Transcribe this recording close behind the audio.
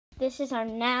This is our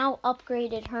now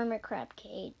upgraded hermit crab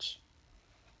cage.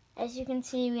 As you can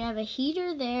see, we have a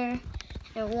heater there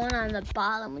and one on the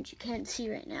bottom, which you can't see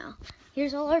right now.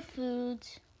 Here's all our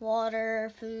foods,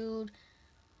 water, food,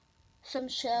 some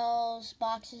shells,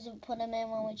 boxes to put them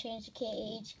in when we change the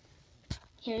cage.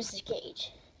 Here's the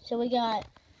cage. So we got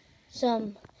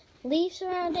some leaves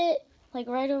around it, like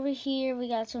right over here. We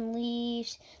got some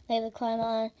leaves they have to climb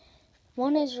on.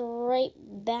 One is right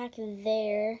back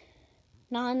there.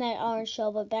 Not in that orange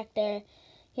shell, but back there.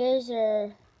 Here's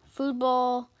their food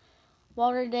bowl,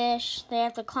 water dish. They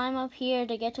have to climb up here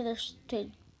to get to their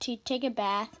to take a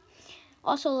bath.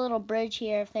 Also a little bridge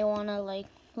here if they want to like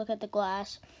look at the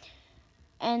glass.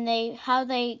 And how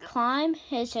they climb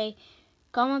is they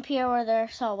come up here where their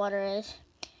salt water is.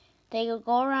 They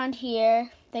go around here.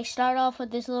 They start off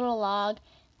with this little log.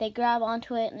 They grab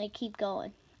onto it and they keep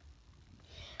going.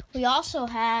 We also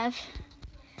have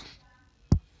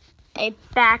a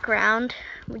background,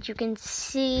 which you can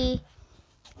see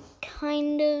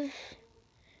kind of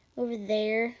over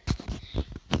there.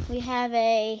 We have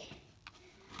a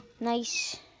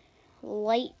nice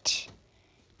light.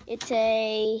 It's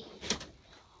a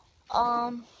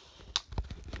I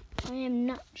am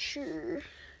not sure,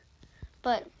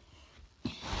 but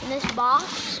in this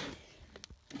box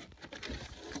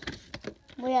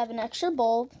we have an extra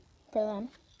bulb for them,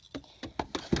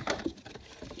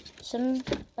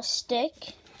 a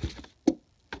stick,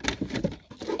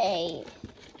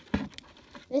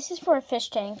 this is for a fish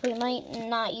tank. We might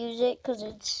not use it because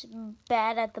it's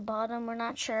bad at the bottom. We're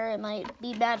not sure. It might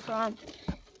be bad for them.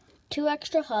 2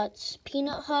 extra huts,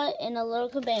 peanut hut and a little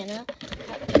cabana.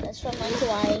 That's from like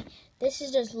Hawaii. This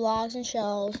is just logs and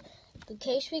shells. The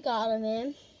case we got them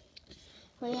in.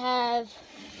 We have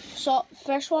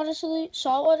saltwater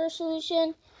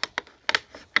solution,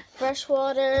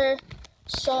 freshwater,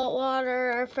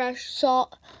 saltwater, or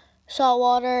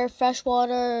saltwater,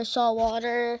 freshwater,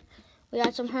 saltwater. We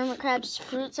got some hermit crabs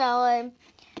fruit salad,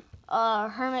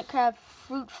 hermit crab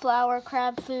fruit flour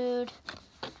crab food,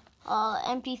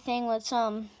 empty thing with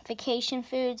some vacation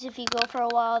foods. If you go for a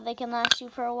while, they can last you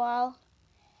for a while.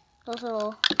 Those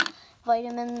little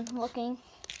vitamin looking.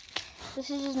 This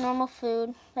is just normal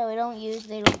food that we don't use.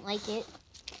 They don't like it.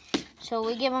 So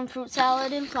we give them fruit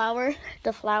salad and flour,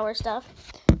 the flour stuff.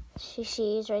 She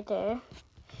sees right there.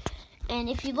 And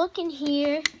if you look in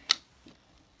here,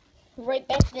 right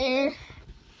back there,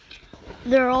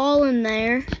 they're all in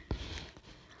there,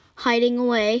 hiding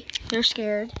away. They're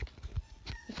scared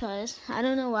because I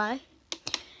don't know why.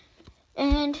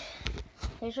 And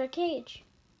there's our cage.